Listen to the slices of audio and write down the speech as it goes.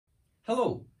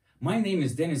Hello, my name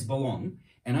is Balon,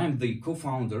 and I'm the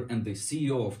co-founder and the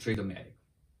CEO of Tradomatic.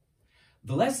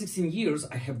 The last 16 years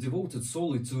I have devoted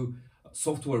solely to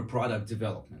software product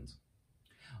development.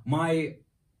 My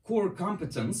core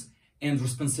competence and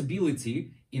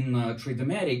responsibility in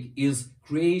Tradomatic is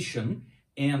creation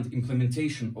and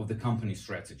implementation of the company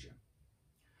strategy.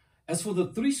 As for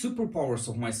the three superpowers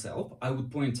of myself, I would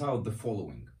point out the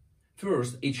following.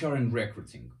 First, HR and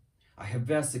recruiting. I have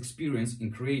vast experience in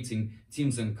creating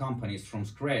teams and companies from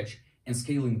scratch and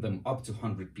scaling them up to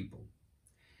 100 people.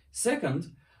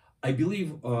 Second, I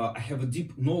believe I have a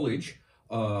deep knowledge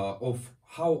of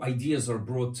how ideas are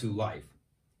brought to life.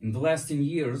 In the last 10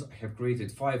 years, I have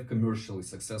created 5 commercially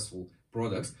successful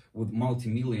products with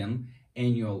multi-million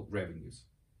annual revenues.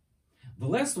 The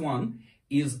last one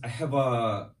is I have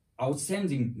an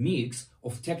outstanding mix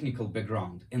of technical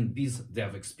background and biz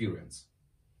dev experience.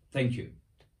 Thank you.